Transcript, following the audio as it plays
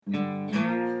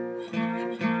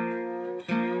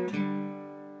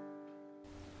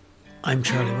I'm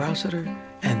Charlie Rossiter,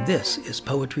 and this is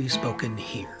Poetry Spoken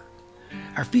Here.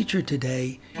 Our feature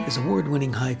today is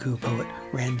award-winning haiku poet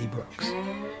Randy Brooks.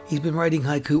 He's been writing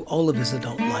haiku all of his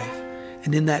adult life,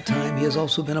 and in that time he has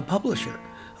also been a publisher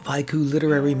of haiku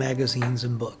literary magazines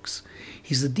and books.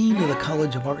 He's the Dean of the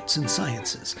College of Arts and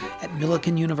Sciences at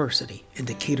Millikan University in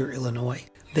Decatur, Illinois.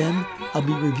 Then I'll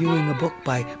be reviewing a book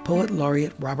by Poet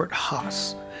Laureate Robert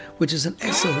Haas, which is an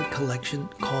excellent collection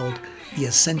called The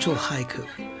Essential Haiku.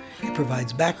 It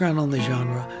provides background on the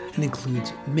genre and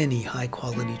includes many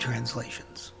high-quality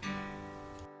translations.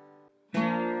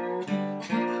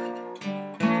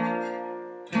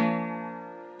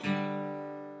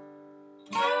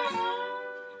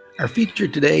 Our feature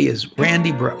today is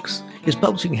Randy Brooks. His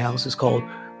publishing house is called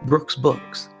Brooks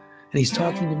Books, and he's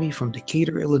talking to me from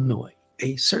Decatur, Illinois,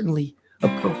 a certainly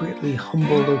appropriately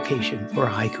humble location for a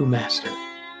haiku master.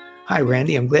 Hi,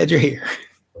 Randy. I'm glad you're here.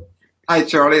 Hi,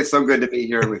 Charlie. It's so good to be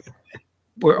here with you.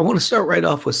 I want to start right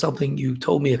off with something you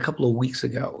told me a couple of weeks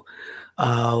ago.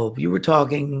 You were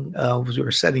talking, as we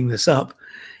were setting this up,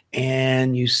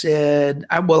 and you said,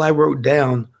 I wrote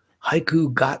down,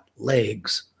 haiku got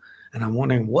legs. And I'm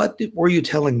wondering, what were you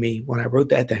telling me when I wrote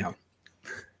that down?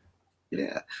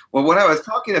 Yeah. Well, what I was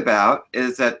talking about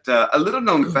is that a little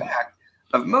known fact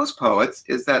of most poets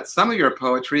is that some of your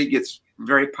poetry gets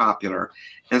very popular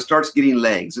and starts getting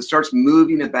legs. It starts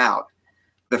moving about.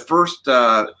 The first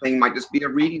thing might just be a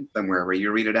reading somewhere where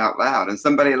you read it out loud, and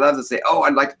somebody loves to say, oh,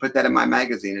 I'd like to put that in my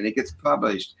magazine, and it gets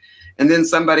published. And then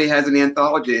somebody has an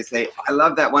anthology. They say, I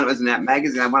love that one. It was in that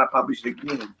magazine. I want to publish it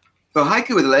again. So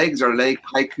haiku with legs are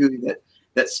haiku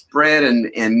that spread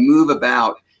and move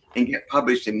about and get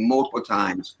published in multiple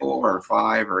times, 4 or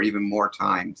 5 or even more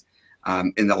times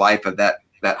in the life of that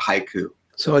haiku.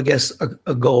 So I guess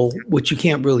a goal, which you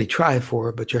can't really try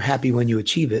for, but you're happy when you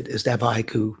achieve it, is to have a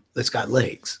haiku that's got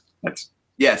legs.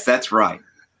 Yes, that's right.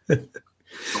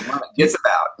 It's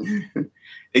about.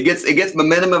 It gets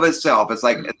momentum of itself. It's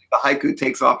like the haiku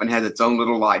takes off and has its own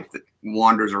little life that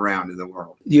wanders around in the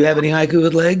world. Do you have any haiku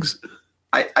with legs?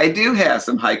 I do have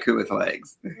some haiku with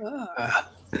legs. You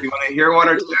want to hear one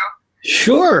or two?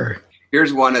 Sure.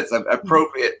 Here's one that's an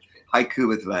appropriate haiku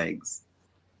with legs.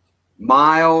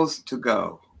 Miles to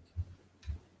go.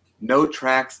 No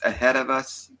tracks ahead of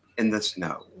us in the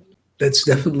snow. That's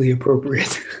definitely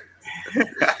appropriate.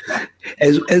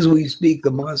 As we speak,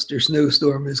 the monster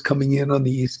snowstorm is coming in on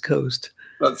the East Coast.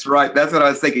 That's right. That's what I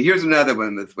was thinking. Here's another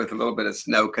one with a little bit of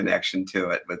snow connection to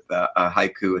it, with a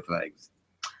haiku with legs.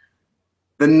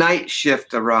 The night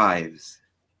shift arrives.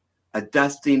 A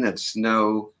dusting of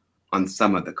snow on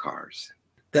some of the cars.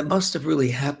 That must have really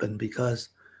happened, because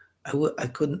I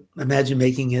couldn't imagine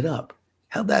making it up.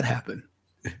 How'd that happen?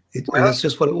 It's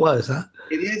just what it was, huh?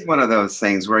 It is one of those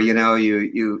things where,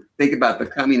 you think about the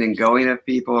coming and going of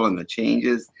people and the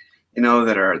changes,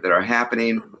 that are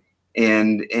happening.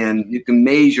 And you can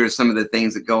measure some of the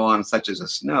things that go on, such as the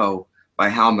snow, by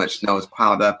how much snow is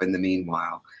piled up in the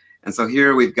meanwhile. And so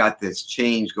here we've got this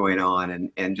change going on,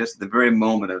 and just the very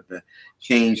moment of the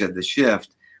change of the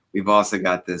shift, we've also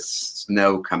got this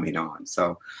snow coming on.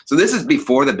 So this is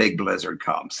before the big blizzard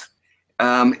comes.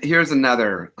 Here's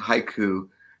another haiku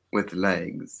with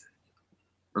legs.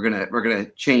 We're gonna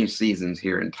change seasons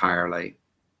here entirely.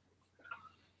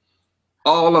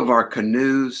 All of our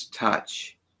canoes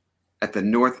touch at the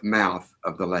north mouth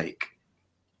of the lake.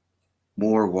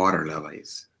 More water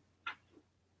lilies.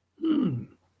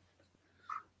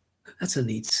 That's a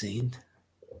neat scene.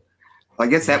 Well,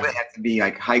 I guess that would have to be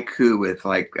like haiku with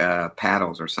like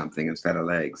paddles or something instead of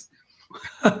legs.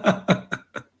 I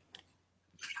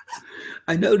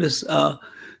noticed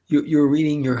you're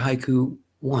reading your haiku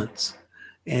once,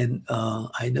 and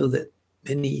I know that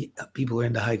many people are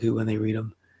into haiku when they read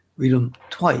them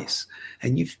twice.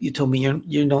 And you told me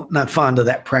you're not fond of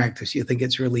that practice. You think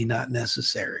it's really not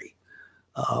necessary.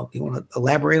 You want to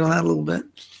elaborate on that a little bit?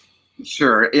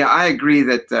 Sure. Yeah, I agree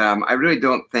that I really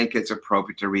don't think it's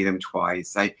appropriate to read them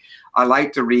twice. I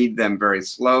like to read them very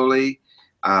slowly.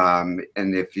 And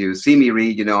if you see me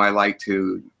read, I like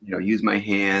to, use my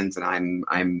hands, and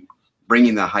I'm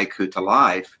bringing the haiku to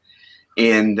life,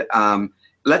 and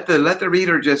let the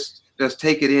reader just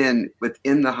take it in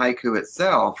within the haiku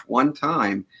itself one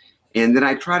time. And then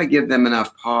I try to give them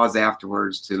enough pause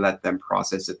afterwards to let them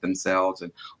process it themselves,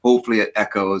 and hopefully it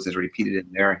echoes and is repeated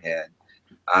in their head.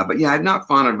 But yeah, I'm not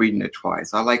fond of reading it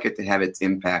twice. I like it to have its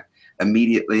impact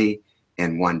immediately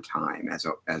and one time as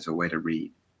a way to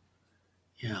read.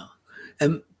 Yeah.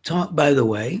 And by the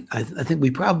way, I think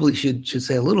we probably should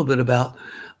say a little bit about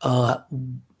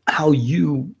how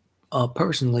you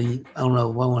personally, I don't know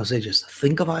if I want to say just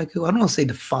think of haiku. I don't want to say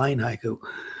define haiku,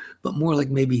 but more like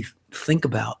maybe think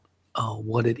about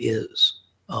what it is,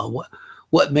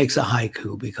 what makes a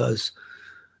haiku, because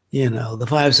the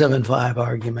 575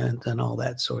 argument and all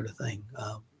that sort of thing.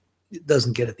 It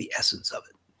doesn't get at the essence of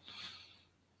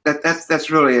it. That's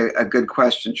really a good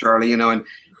question, Charlie. And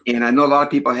I know a lot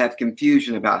of people have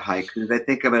confusion about haiku. They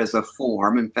think of it as a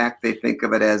form. In fact, they think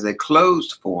of it as a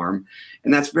closed form,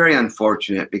 and that's very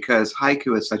unfortunate because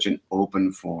haiku is such an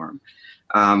open form.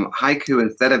 Haiku,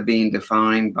 instead of being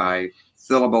defined by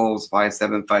syllables,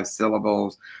 575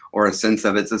 syllables, or a sense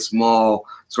of it's a small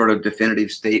sort of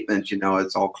definitive statement,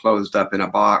 it's all closed up in a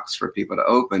box for people to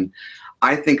open.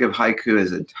 I think of haiku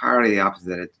as entirely the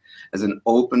opposite, as an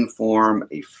open form,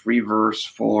 a free verse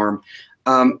form.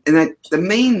 And that the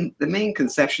main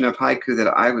conception of haiku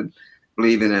that I would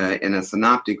believe in a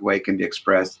synoptic way can be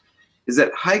expressed is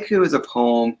that haiku is a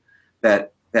poem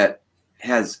that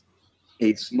has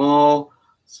a small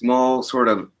sort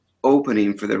of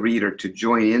opening for the reader to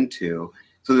join into.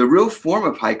 So the real form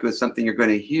of haiku is something you're going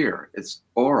to hear. It's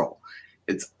oral.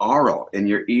 It's aural in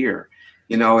your ear.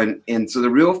 And so the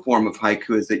real form of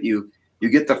haiku is that you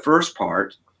get the first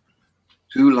part,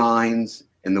 2 lines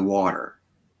in the water.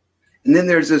 And then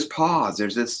there's this pause,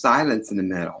 there's this silence in the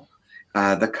middle.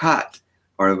 The cut,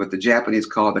 or what the Japanese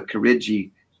call the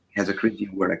kirigi, has a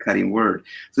kirigi word, a cutting word.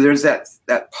 So there's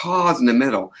that pause in the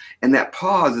middle, and that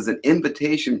pause is an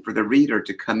invitation for the reader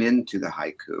to come into the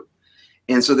haiku.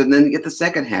 And so then you get the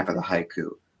second half of the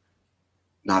haiku.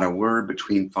 Not a word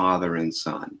between father and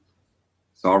son.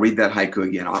 So I'll read that haiku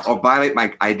again. I'll violate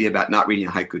my idea about not reading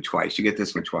a haiku twice. You get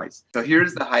this one twice. So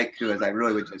here's the haiku as I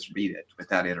really would just read it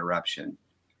without interruption.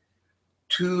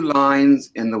 2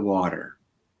 lines in the water.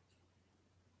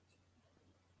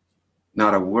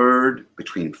 Not a word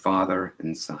between father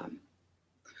and son.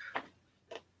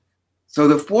 So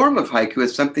the form of haiku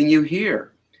is something you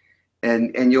hear.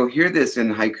 And you'll hear this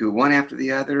in haiku one after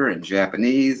the other, in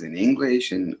Japanese, in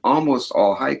English, and almost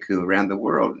all haiku around the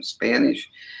world, in Spanish,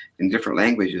 in different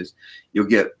languages. You'll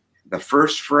get the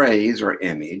first phrase or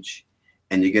image,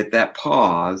 and you get that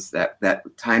pause, that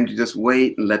time to just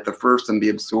wait and let the first one be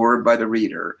absorbed by the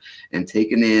reader and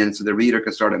taken in, so the reader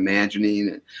can start imagining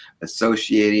and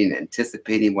associating,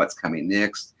 anticipating what's coming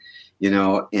next,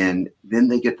 and then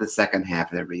they get the second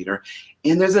half of the reader.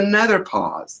 And there's another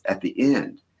pause at the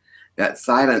end, that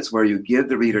silence where you give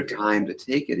the reader time to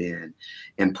take it in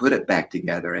and put it back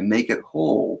together and make it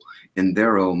whole in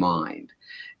their own mind.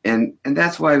 And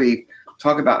that's why we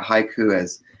talk about haiku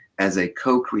as a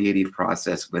co-creative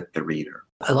process with the reader.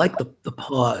 I like the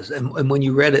pause. And when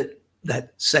you read it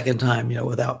that second time,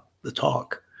 without the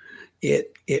talk,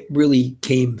 it really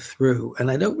came through. And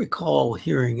I don't recall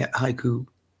hearing at haiku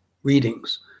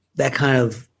readings that kind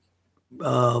of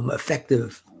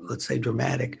effective, let's say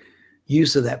dramatic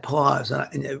use of that pause.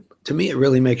 And to me, it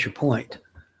really makes your point.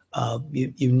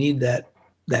 You need that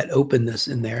openness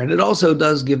in there. And it also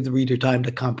does give the reader time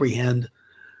to comprehend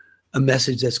a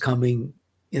message that's coming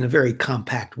in a very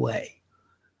compact way.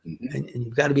 Mm-hmm. And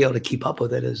you've got to be able to keep up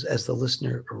with it as the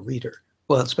listener or reader.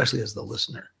 Well, especially as the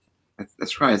listener.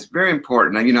 That's right. It's very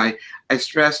important. I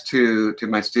stress to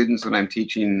my students when I'm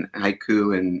teaching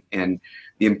haiku and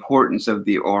the importance of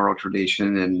the oral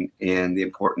tradition and the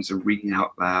importance of reading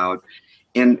out loud.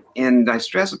 And I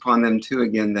stress upon them too,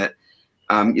 again, that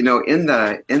in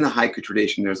the haiku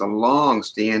tradition, there's a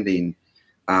long-standing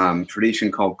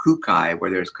tradition called kukai,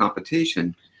 where there's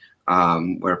competition,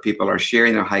 where people are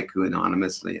sharing their haiku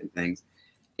anonymously and things.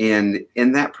 And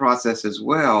in that process as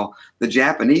well, the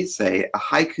Japanese say a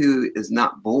haiku is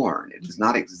not born. It does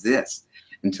not exist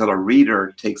until a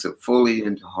reader takes it fully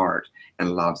into heart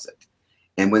and loves it.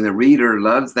 And when the reader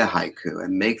loves the haiku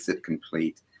and makes it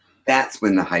complete, that's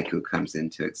when the haiku comes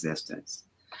into existence.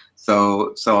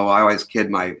 So I always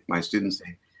kid my students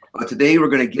saying, well, today we're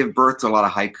going to give birth to a lot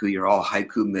of haiku. You're all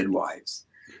haiku midwives.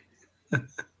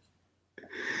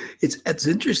 It's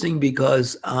interesting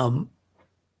because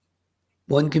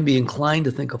one can be inclined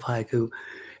to think of haiku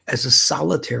as a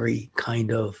solitary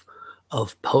kind of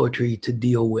poetry to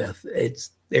deal with. They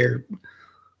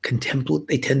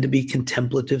tend to be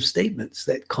contemplative statements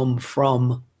that come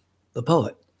from the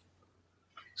poet.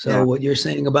 So What you're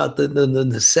saying about the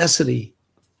necessity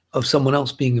of someone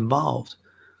else being involved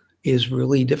is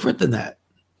really different than that.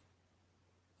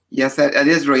 Yes, that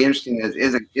is really interesting. It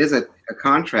is a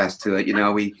contrast to it.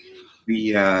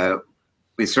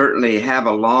 We certainly have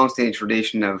a long-standing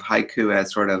tradition of haiku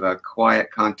as sort of a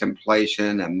quiet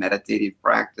contemplation, a meditative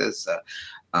practice,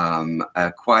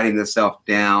 quieting the self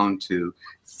down to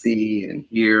see and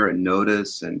hear and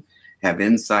notice and have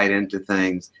insight into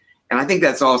things. And I think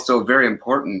that's also very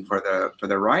important for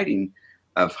the writing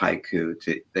of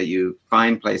haiku, that you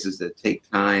find places that take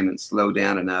time and slow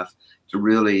down enough to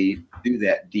really do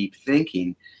that deep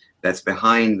thinking that's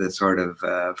behind the sort of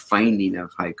finding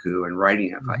of haiku and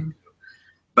writing of haiku.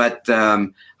 But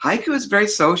haiku is very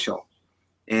social,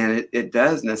 and it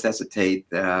does necessitate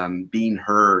being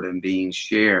heard and being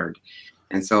shared.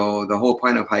 And so the whole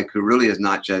point of haiku really is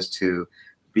not just to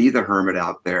be the hermit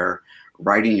out there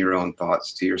writing your own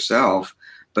thoughts to yourself,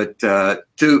 but to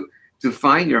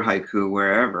find your haiku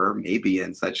wherever, maybe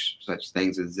in such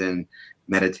things as in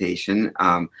meditation.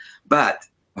 But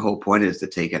the whole point is to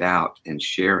take it out and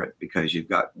share it, because you've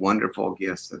got wonderful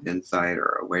gifts of insight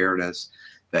or awareness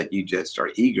that you just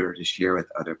are eager to share with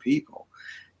other people.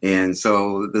 And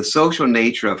so the social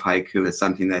nature of haiku is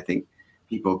something that I think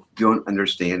people don't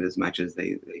understand as much as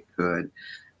they could.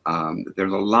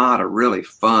 There's a lot of really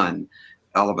fun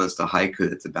elements to haiku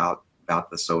that's about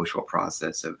the social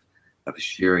process of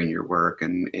sharing your work.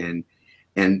 And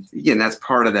again, that's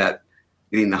part of that,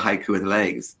 getting the haiku with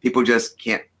legs. People just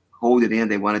can't hold it in.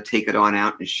 They want to take it on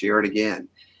out and share it again.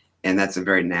 And that's a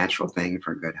very natural thing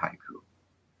for a good haiku.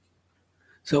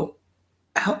 So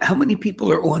how many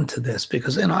people are on to this?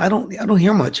 Because I don't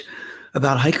hear much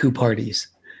about haiku parties,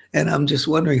 and I'm just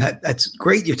wondering. That's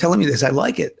great. You're telling me this. I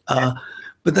like it.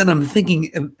 But then I'm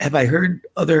thinking, have I heard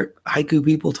other haiku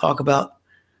people talk about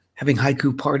having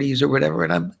haiku parties or whatever?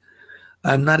 And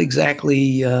I'm not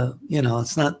exactly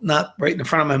it's not right in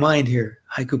front of my mind here.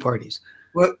 Haiku parties.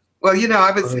 Well,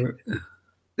 I would say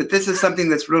that this is something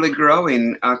that's really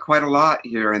growing quite a lot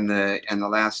here in the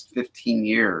last 15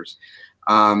 years.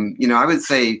 I would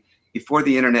say before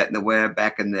the internet and the web,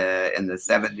 back in the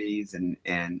 70s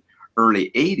and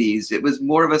early 80s, it was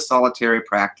more of a solitary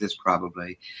practice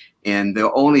probably. And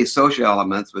the only social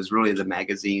elements was really the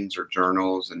magazines or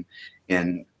journals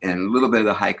and a little bit of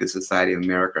the Haiku Society of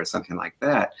America or something like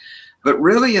that. But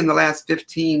really in the last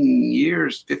 15,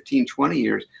 20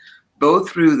 years, both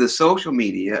through the social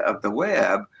media of the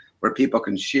web, where people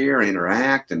can share,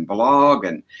 interact, and blog,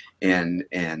 and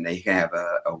they have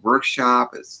a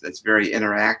workshop that's very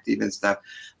interactive and stuff.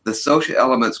 The social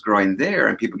elements growing there,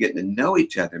 and people getting to know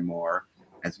each other more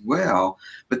as well.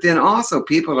 But then also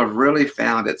people have really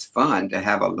found it's fun to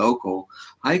have a local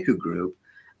haiku group,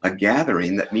 a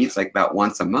gathering that meets like about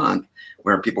once a month,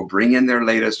 where people bring in their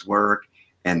latest work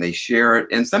and they share it.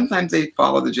 And sometimes they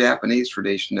follow the Japanese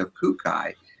tradition of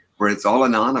kukai, where it's all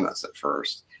anonymous at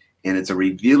first. And it's a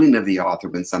revealing of the author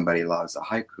when somebody loves a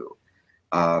haiku.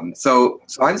 So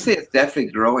I would say it's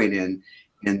definitely growing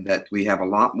in that we have a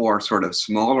lot more sort of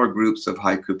smaller groups of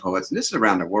haiku poets, and this is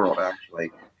around the world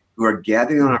actually, who are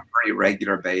gathering on a pretty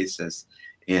regular basis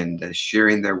and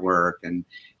sharing their work. And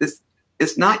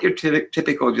it's not your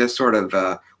typical just sort of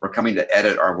we're coming to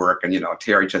edit our work and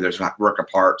tear each other's work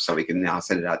apart so we can now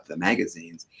send it out to the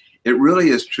magazines. It really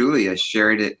is truly a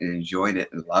sharing it and enjoying it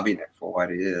and loving it for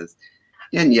what it is.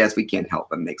 And yes, we can't help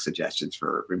but make suggestions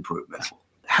for improvement.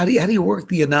 How do you work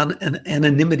the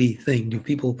anonymity thing? Do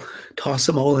people toss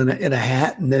them all in a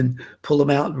hat and then pull them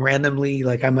out and randomly,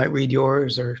 like I might read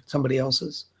yours or somebody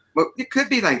else's? Well, it could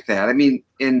be like that. I mean,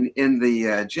 in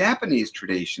the Japanese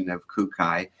tradition of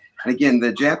kukai, and again,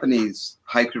 the Japanese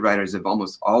haiku writers have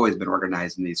almost always been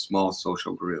organized in these small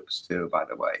social groups too, by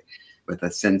the way, with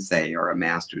a sensei or a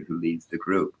master who leads the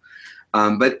group.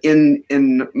 But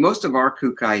in most of our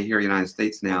kukai here in the United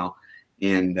States now,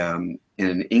 in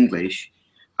English,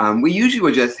 we usually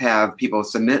would just have people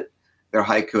submit their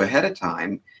haiku ahead of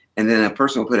time, and then a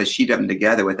person will put a sheet of them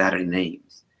together without any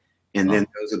names. And then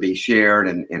those will be shared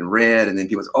and read, and then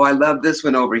people say, oh, I love this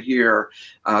one over here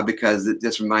because it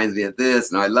just reminds me of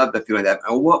this, and I love the feeling of that.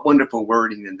 Oh, what wonderful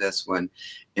wording in this one.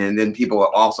 And then people will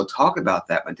also talk about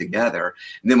that one together.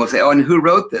 And then we'll say, oh, and who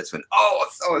wrote this one? Oh,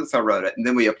 so-and-so wrote it. And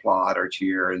then we applaud or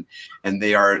cheer, and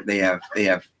they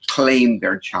have claimed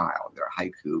their child, their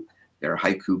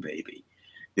haiku baby,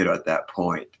 at that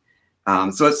point.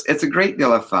 So it's a great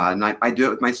deal of fun. I do it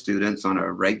with my students on a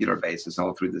regular basis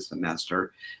all through the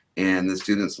semester. And the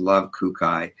students love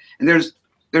kukai. And there's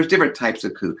different types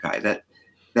of kukai.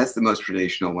 That's the most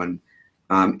traditional one.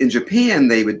 In Japan,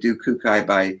 they would do kukai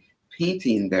by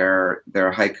painting their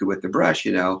haiku with the brush,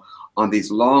 on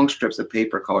these long strips of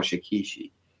paper called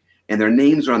shikishi. And their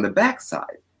names are on the back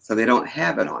side, so they don't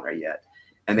have it on there yet.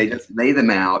 And they just lay them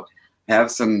out, have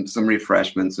some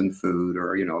refreshments and food,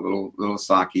 or a little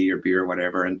sake or beer or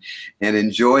whatever, and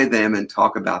enjoy them and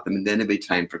talk about them. And then it'll be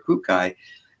time for kukai.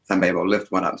 Somebody will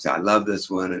lift one up and say, I love this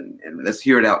one, and let's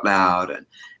hear it out loud and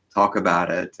talk about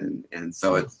it. And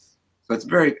so it's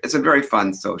a very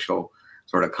fun social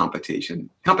sort of competition.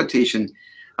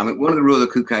 I mean, one of the rules of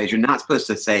Kukai is you're not supposed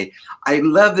to say, I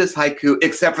love this haiku,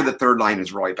 except for the third line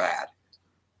is really bad.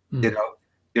 You know,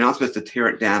 you're not supposed to tear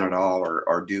it down at all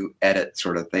or do edit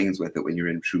sort of things with it when you're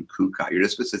in true Kukai. You're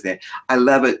just supposed to say, I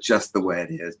love it just the way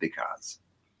it is because.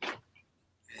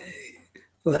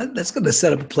 Well, that's going to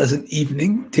set up a pleasant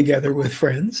evening together with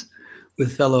friends,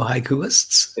 with fellow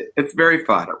haikuists. It's very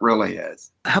fun. It really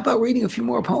is. How about reading a few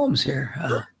more poems here?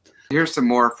 Sure. Here's some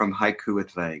more from Haiku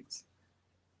with Legs.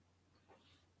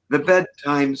 The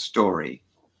bedtime story.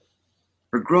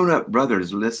 Her grown-up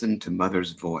brothers listen to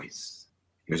mother's voice.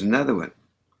 Here's another one.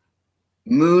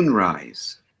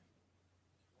 Moonrise.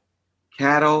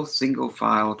 Cattle single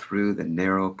file through the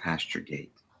narrow pasture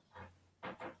gate.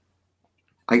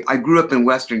 I grew up in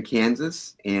western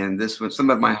Kansas, and this was some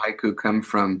of my haiku come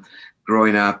from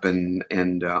growing up and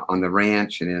on the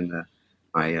ranch and in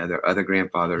my other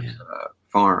grandfather's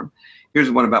farm.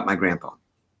 Here's one about my grandpa.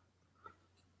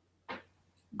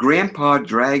 Grandpa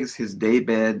drags his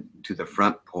daybed to the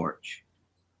front porch.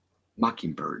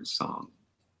 Mockingbird song.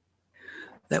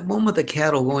 That one with the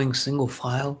cattle going single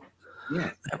file,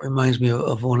 that reminds me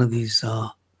of one of these,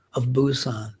 of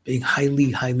Busan, being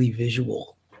highly, highly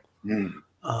visual.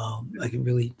 I can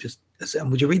really just,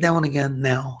 would you read that one again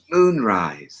now?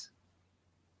 Moonrise.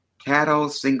 Cattle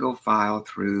single file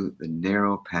through the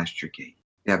narrow pasture gate.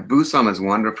 Yeah, Busan is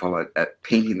wonderful at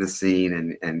painting the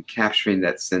scene and capturing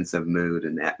that sense of mood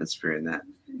and atmosphere in that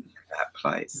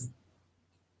place.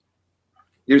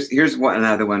 Here's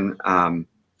another one.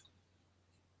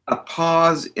 A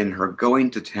pause in her going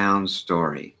to town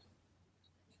story.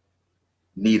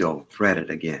 Needle threaded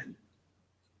again.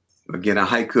 Again, a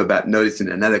haiku about noticing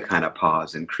another kind of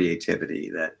pause in creativity.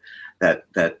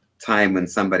 That time when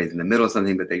somebody's in the middle of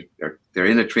something, but they're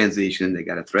in a transition. They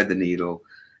got to thread the needle.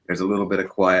 There's a little bit of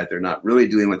quiet. They're not really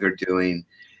doing what they're doing,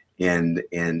 and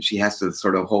she has to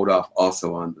sort of hold off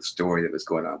also on the story that was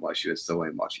going on while she was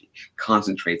sewing, while she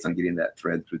concentrates on getting that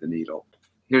thread through the needle.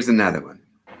 Here's another one.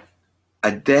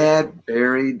 A dad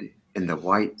buried in the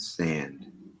white sand.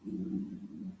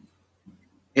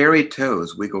 Hairy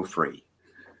toes wiggle free.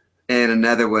 And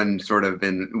another one sort of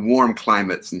in warm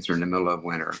climate since we're in the middle of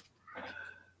winter.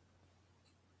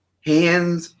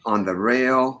 Hands on the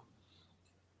rail,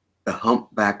 the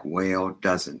humpback whale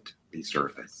doesn't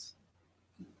resurface.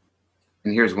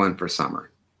 And here's one for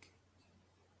summer.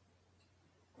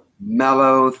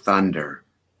 Mellow thunder.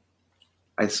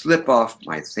 I slip off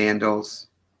my sandals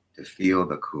to feel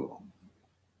the cool.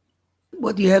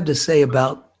 What do you have to say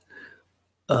about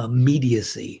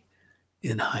immediacy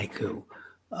in haiku?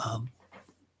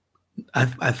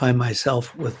 I find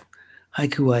myself with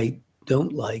haiku I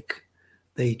don't like,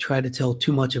 they try to tell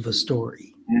too much of a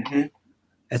story. Mm-hmm.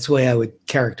 That's the way I would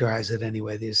characterize it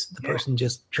anyway. The person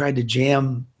just tried to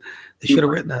jam. They should have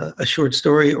written a short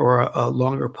story or a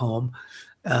longer poem.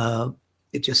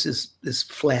 It just is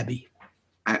flabby.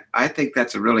 I think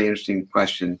that's a really interesting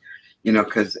question,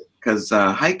 because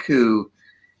haiku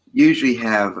usually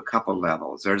have a couple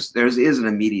levels. There is an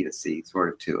immediacy sort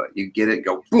of to it. You get it,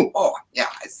 go boom, oh yeah,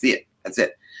 I see it. That's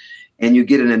it, and you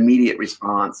get an immediate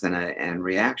response and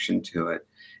reaction to it.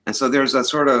 And so there's a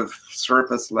sort of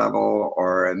surface level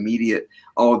or immediate,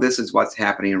 oh, this is what's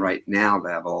happening right now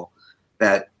level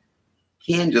that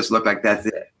can just look like that's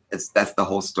it. That's the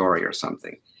whole story or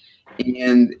something.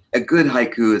 And a good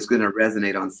haiku is going to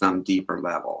resonate on some deeper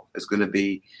level. It's going to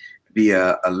be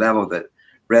a level that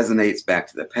resonates back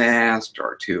to the past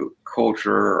or to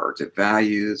culture or to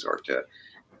values or to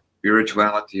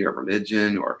spirituality or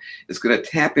religion, or it's going to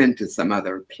tap into some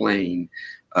other plane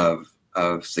of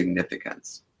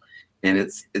significance. And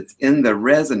it's in the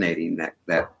resonating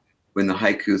that when the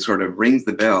haiku sort of rings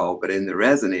the bell, but in the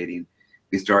resonating,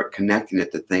 we start connecting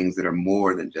it to things that are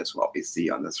more than just what we see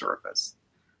on the surface.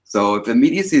 So if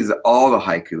immediacy is all the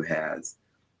haiku has,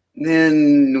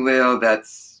 then, well,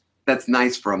 that's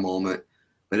nice for a moment,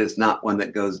 but it's not one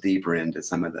that goes deeper into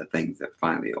some of the things that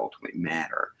finally ultimately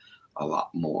matter a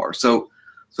lot more. So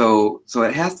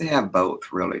it has to have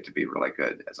both really to be really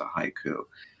good as a haiku.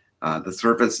 The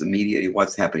surface, immediately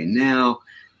what's happening now,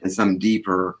 and some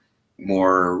deeper,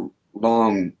 more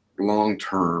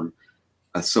long-term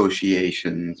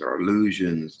associations or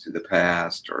allusions to the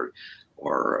past or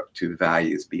to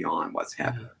values beyond what's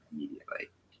happening immediately.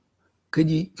 Could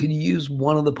you use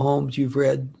one of the poems you've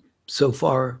read so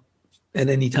far at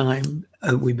any time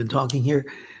we've been talking here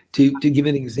to give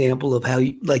an example of how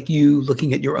you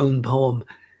looking at your own poem,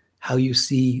 how you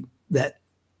see that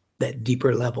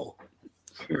deeper level?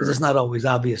 Because it's not always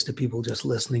obvious to people just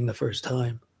listening the first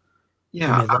time.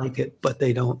 Yeah, they like it, but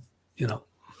they don't,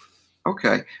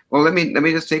 Okay. Well, let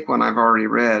me just take one I've already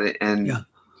read and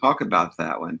talk about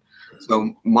that one.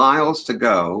 So miles to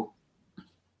go,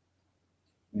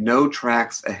 no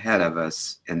tracks ahead of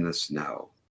us in the snow.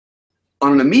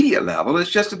 On an immediate level,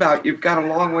 it's just about you've got a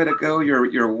long way to go.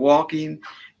 You're walking,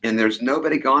 and there's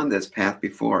nobody gone this path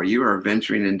before. You are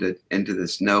venturing into the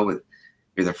snow with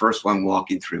you're the first one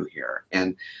walking through here.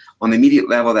 And on the immediate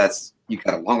level, that's you've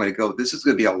got a long way to go. This is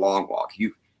going to be a long walk.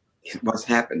 What's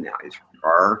happened now? Is your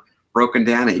car broken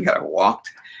down and you got to walk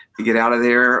to get out of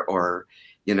there, or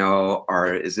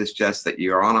or is this just that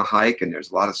you're on a hike and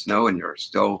there's a lot of snow and you're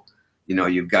still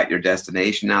you've got your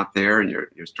destination out there and you're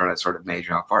trying to sort of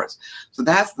measure how far it's. So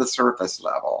that's the surface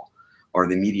level or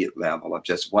the immediate level of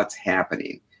just what's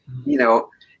happening.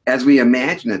 As we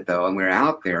imagine it though, and we're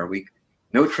out there,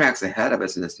 no tracks ahead of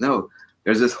us in the snow.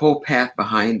 There's this whole path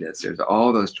behind us. There's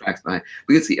all those tracks behind.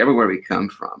 We can see everywhere we come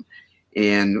from.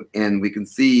 And we can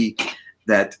see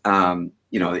that,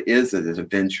 it is this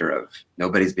adventure of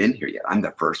nobody's been here yet. I'm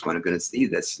the first one who's going to see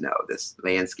this snow, this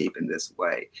landscape in this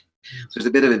way. So there's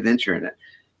a bit of adventure in it.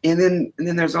 And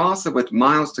then there's also with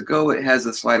miles to go, it has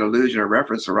a slight allusion or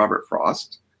reference to Robert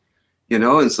Frost,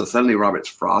 and so suddenly Robert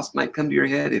Frost might come to your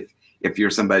head if you're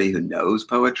somebody who knows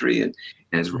poetry and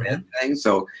has read things.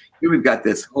 So here we've got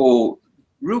this whole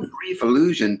real brief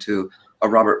allusion to a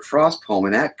Robert Frost poem,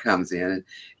 and that comes in,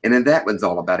 and then that one's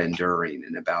all about enduring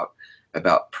and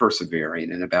about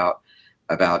persevering and about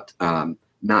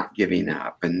not giving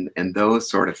up and those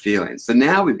sort of feelings. So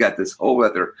now we've got this whole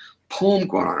other poem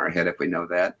going on in our head if we know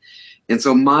that. And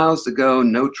so miles to go,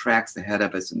 no tracks ahead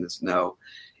of us in the snow.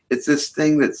 It's this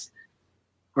thing that's,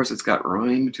 of course, it's got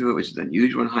rhyme to it, which is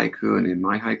unusual in haiku, and in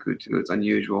my haiku too, it's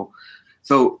unusual.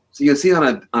 So you see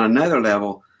on another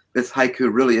level, this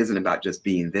haiku really isn't about just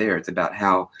being there. It's about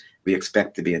how we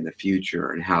expect to be in the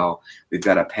future and how we've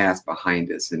got a past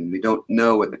behind us and we don't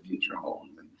know what the future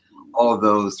holds. And all of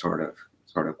those sort of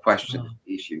questions,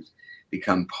 issues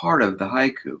become part of the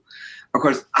haiku. Of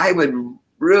course, I would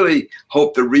really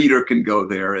hope the reader can go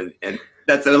there, and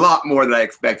that's a lot more than I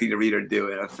expected the reader to do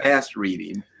in a fast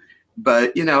reading.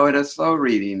 But in a slow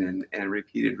reading and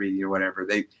repeated reading or whatever,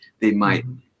 they might,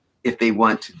 if they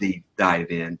want to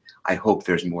dive in, I hope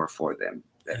there's more for them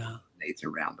that relates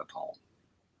around the poem.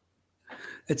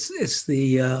 It's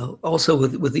the also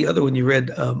with the other one you read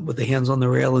with the hands on the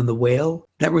rail and the whale.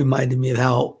 That reminded me of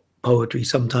how poetry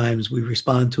sometimes we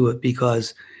respond to it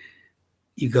because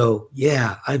you go,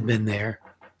 yeah, I've been there,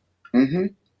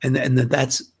 and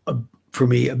that's for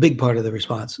me a big part of the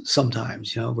response.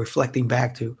 Sometimes reflecting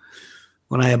back to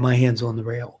when I had my hands on the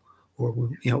rail, or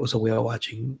when, it was a whale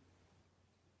watching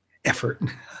effort.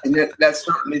 And that's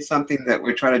certainly something that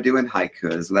we try to do in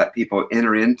haiku, is let people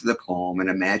enter into the poem and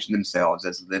imagine themselves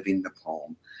as living the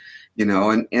poem,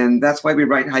 and that's why we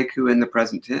write haiku in the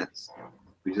present tense.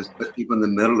 We just put people in the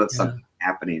middle of something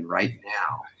happening right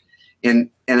now.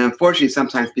 And unfortunately,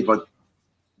 sometimes people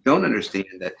don't understand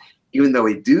that even though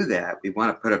we do that, we want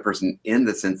to put a person in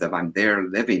the sense of I'm there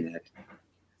living it.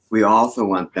 We also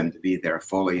want them to be there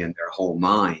fully in their whole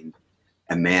mind,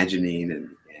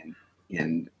 imagining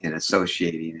and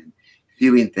associating and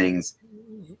feeling things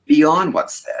beyond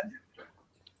what's said.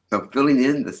 So filling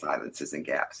in the silences and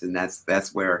gaps. And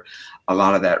that's where a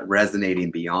lot of that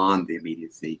resonating beyond the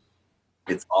immediacy.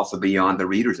 It's also beyond the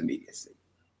reader's immediacy.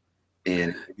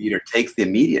 And the reader takes the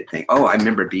immediate thing. Oh, I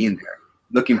remember being there,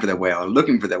 looking for the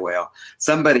whale.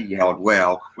 Somebody yelled,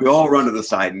 whale. We all run to the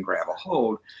side and grab a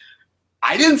hold.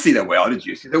 I didn't see the whale. Did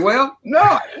you see the whale? No,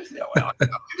 I didn't see the whale. It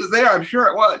was there. I'm sure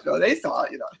it was. So they saw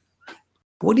it,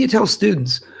 What do you tell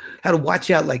students how to watch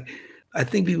out? Like, I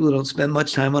think people who don't spend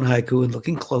much time on haiku and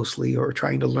looking closely or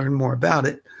trying to learn more about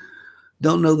it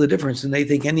don't know the difference. And they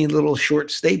think any little short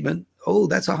statement, oh,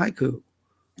 that's a haiku.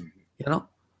 Yeah.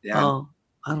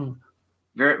 I don't know.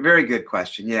 Very, very good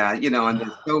question. Yeah. And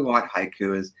the so what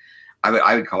haiku is,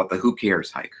 I would call it the who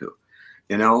cares haiku,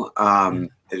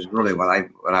 is really what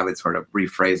I would sort of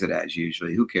rephrase it as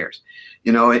usually. Who cares?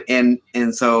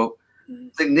 And so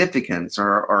significance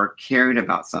or caring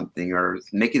about something or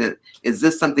making it, is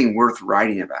this something worth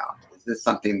writing about? Is this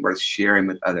something worth sharing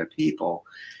with other people?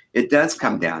 It does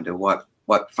come down to what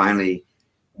finally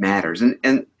matters.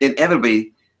 And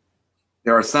inevitably,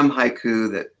 there are some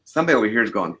haiku that somebody over here is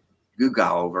going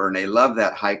goo-gaw over, and they love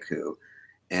that haiku.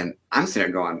 And I'm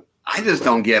sitting there going, I just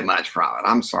don't get much from it.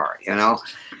 I'm sorry,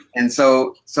 And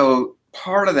so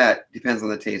part of that depends on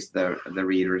the taste of the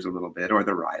readers a little bit or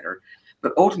the writer.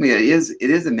 But ultimately, it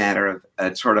is a matter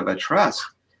of sort of a trust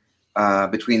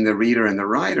between the reader and the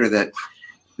writer that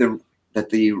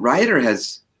the writer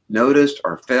has noticed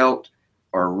or felt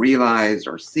or realized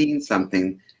or seen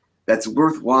something that's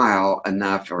worthwhile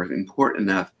enough or important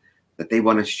enough that they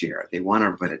want to share it. They want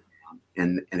to put it down.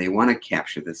 and they want to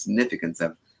capture the significance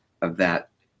of that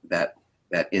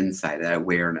insight, that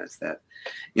awareness, that,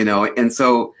 and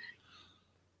so,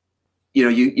 you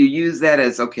use that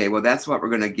as, okay, well, that's what we're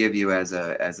going to give you as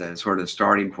a sort of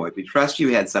starting point. We trust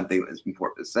you had something that's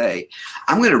important to say.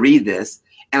 I'm going to read this,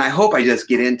 and I hope I just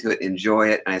get into it, enjoy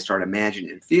it, and I start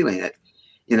imagining and feeling it.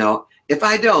 If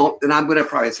I don't, then I'm going to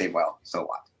probably say, well, so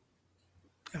what?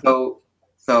 Yeah.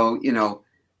 So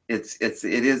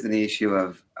it is an issue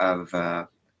of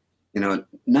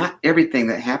not everything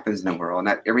that happens in the world,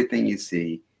 not everything you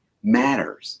see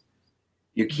matters.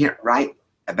 You can't write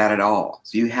about it all.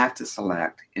 So you have to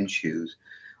select and choose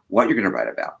what you're going to write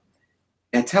about.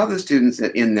 And tell the students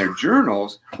that in their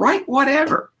journals, write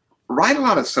whatever. Write a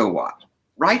lot of so what.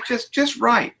 Write, just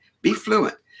write. Be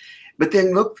fluent. But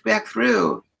then look back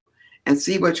through and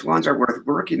see which ones are worth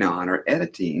working on or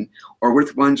editing, or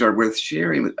which ones are worth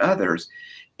sharing with others.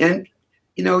 And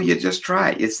you just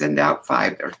try it. You send out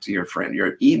 5 to your friend,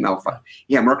 your email 5.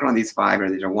 Yeah, I'm working on these 5, or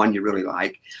there's one you really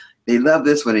like. They love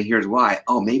this one, and here's why.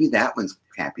 Oh, maybe that one's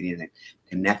happening and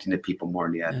connecting to people more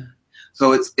than the other. Yeah.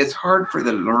 So it's hard for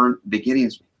the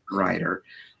beginnings writer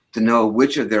to know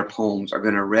which of their poems are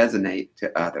going to resonate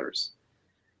to others.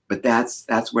 But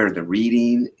that's where the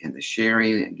reading and the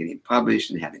sharing and getting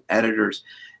published and having editors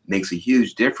makes a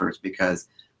huge difference, because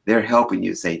they're helping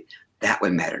you say, that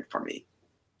one mattered for me.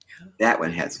 That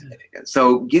one has significance.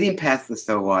 So getting past the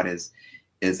so what is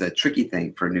a tricky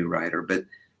thing for a new writer, but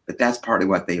that's partly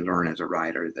what they learn as a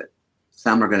writer, that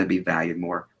some are going to be valued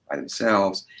more by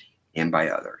themselves and by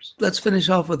others. Let's finish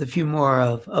off with a few more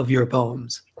of your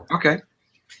poems. Okay.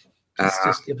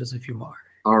 Just give us a few more.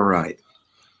 All right.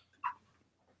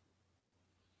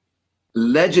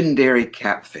 Legendary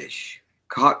catfish,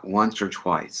 caught once or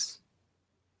twice,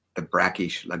 the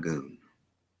brackish lagoon.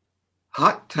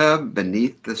 Hot tub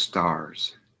beneath the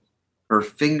stars, her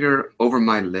finger over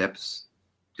my lips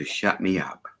to shut me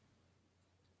up.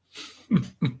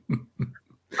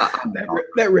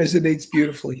 That resonates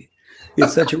beautifully.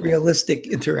 It's such a realistic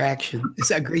interaction.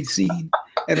 It's a great scene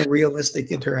and a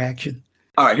realistic interaction.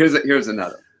 All right, here's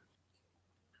another.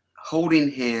 Holding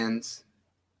hands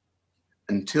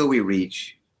until we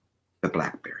reach the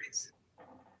blackberries.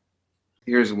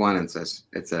 Here's one.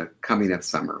 It's a coming of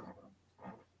summer.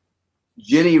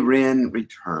 Jenny Wren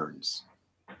returns.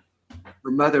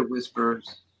 Her mother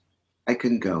whispers, I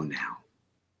can go now.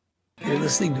 You're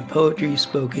listening to Poetry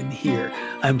Spoken Here.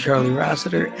 I'm Charlie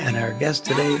Rossiter, and our guest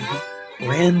today,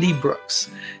 Randy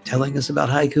Brooks, telling us about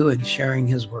haiku and sharing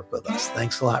his work with us.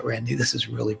 Thanks a lot, Randy. This has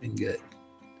really been good.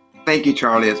 Thank you,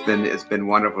 Charlie. It's been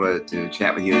wonderful to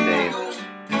chat with you today.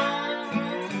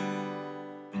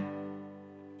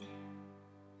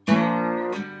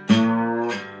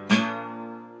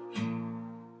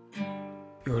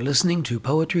 You're listening to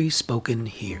Poetry Spoken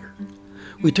Here.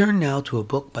 We turn now to a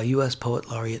book by U.S. Poet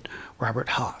Laureate Robert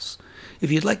Hass.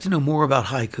 If you'd like to know more about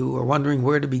haiku or wondering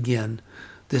where to begin,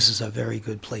 this is a very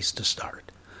good place to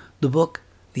start. The book,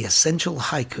 The Essential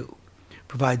Haiku,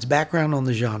 provides background on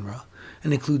the genre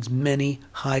and includes many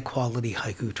high-quality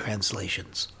haiku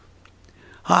translations.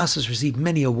 Hass has received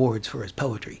many awards for his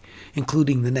poetry,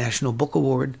 including the National Book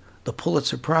Award, the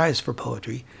Pulitzer Prize for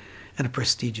Poetry, and a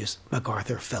prestigious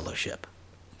MacArthur Fellowship.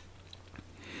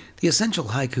 The Essential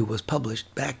Haiku was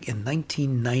published back in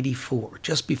 1994,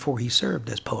 just before he served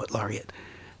as Poet Laureate,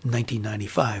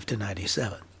 1995 to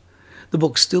 97. The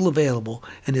book's still available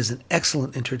and is an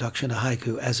excellent introduction to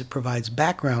haiku as it provides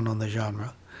background on the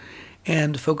genre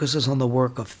and focuses on the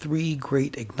work of 3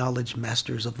 great acknowledged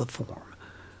masters of the form,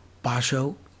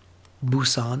 Basho,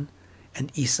 Busan,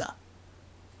 and Issa,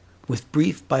 with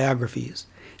brief biographies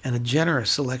and a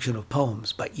generous selection of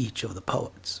poems by each of the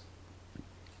poets.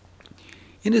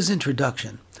 In his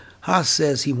introduction, Hass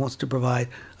says he wants to provide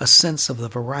a sense of the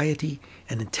variety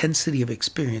and intensity of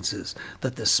experiences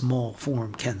that this small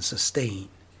form can sustain.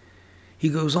 He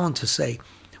goes on to say,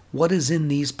 what is in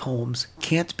these poems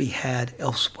can't be had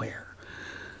elsewhere.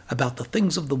 About the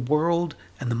things of the world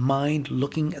and the mind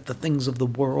looking at the things of the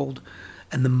world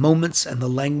and the moments and the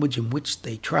language in which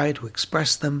they try to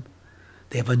express them,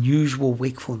 they have unusual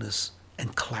wakefulness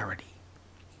and clarity.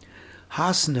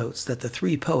 Hass notes that the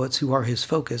 3 poets who are his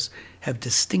focus have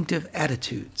distinctive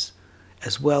attitudes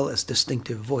as well as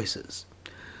distinctive voices.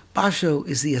 Basho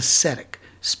is the ascetic,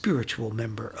 spiritual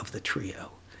member of the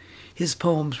trio. His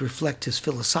poems reflect his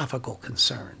philosophical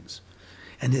concerns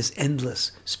and his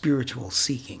endless spiritual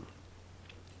seeking.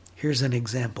 Here's an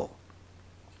example.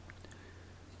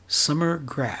 Summer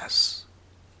grass,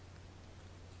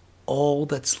 all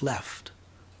that's left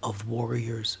of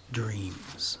warriors'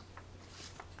 dreams.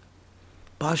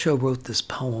 Basho wrote this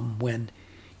poem when,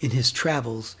 in his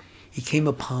travels, he came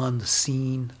upon the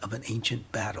scene of an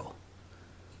ancient battle.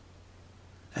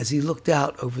 As he looked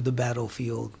out over the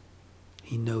battlefield,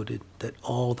 he noted that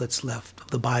all that's left of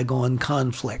the bygone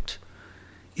conflict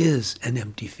is an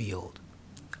empty field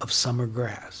of summer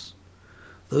grass.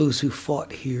 Those who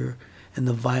fought here and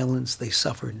the violence they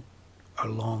suffered are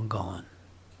long gone.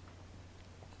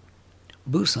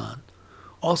 Busan,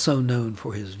 also known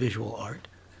for his visual art,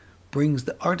 brings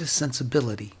the artist's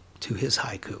sensibility to his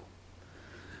haiku.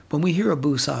 When we hear a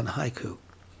Busan haiku,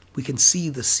 we can see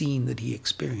the scene that he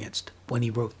experienced when he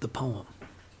wrote the poem.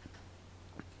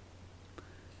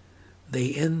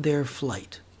 They end their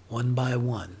flight one by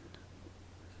one,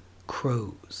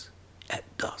 crows at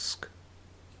dusk.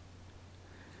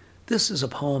 This is a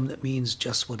poem that means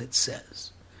just what it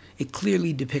says. It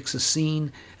clearly depicts a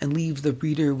scene and leaves the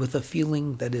reader with a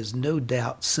feeling that is no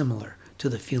doubt similar to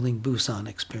the feeling Busan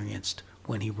experienced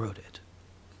when he wrote it.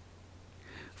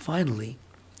 Finally,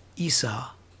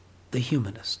 Isa, the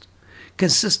humanist,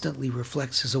 consistently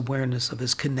reflects his awareness of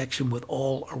his connection with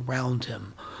all around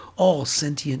him, all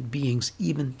sentient beings,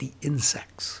 even the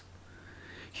insects.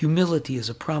 Humility is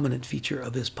a prominent feature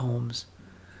of his poems,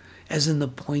 as in the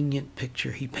poignant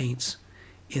picture he paints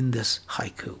in this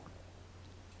haiku.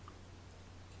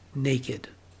 Naked,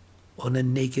 on a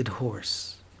naked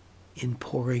horse, in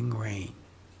pouring rain.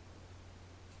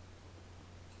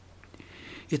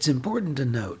 It's important to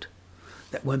note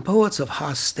that when poets of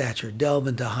Haast's stature delve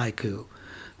into haiku,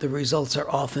 the results are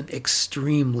often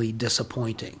extremely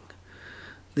disappointing.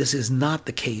 This is not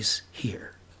the case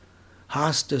here.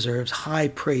 Haast deserves high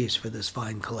praise for this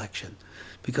fine collection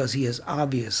because he has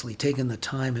obviously taken the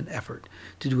time and effort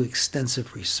to do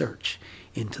extensive research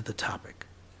into the topic.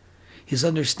 His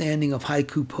understanding of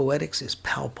haiku poetics is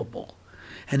palpable,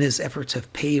 and his efforts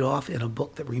have paid off in a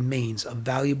book that remains a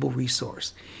valuable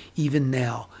resource, even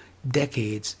now,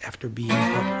 decades after being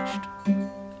published.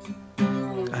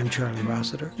 I'm Charlie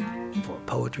Rossiter for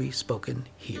Poetry Spoken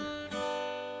Here.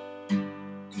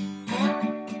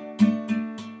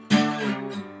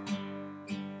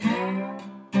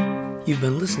 You've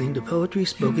been listening to Poetry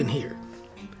Spoken Here.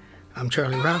 I'm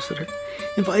Charlie Rossiter,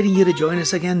 inviting you to join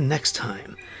us again next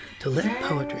time to let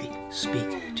poetry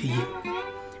speak to you.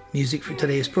 Music for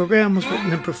today's program was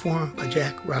written and performed by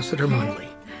Jack Rossiter Munley.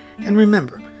 And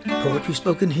remember, Poetry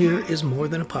Spoken Here is more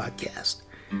than a podcast.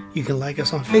 You can like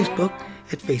us on Facebook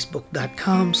at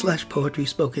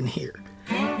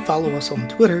facebook.com/poetryspokenhere. Follow us on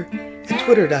Twitter at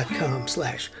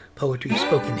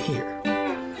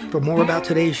twitter.com/poetryspokenhere. For more about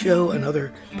today's show and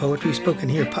other Poetry Spoken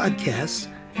Here podcasts,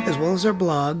 as well as our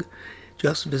blog,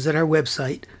 just visit our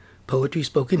website,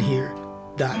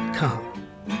 poetryspokenhere.com.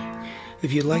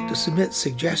 If you'd like to submit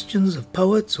suggestions of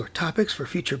poets or topics for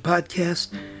future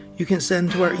podcasts, you can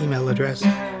send to our email address,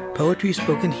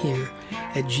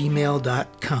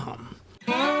 poetryspokenhere@gmail.com.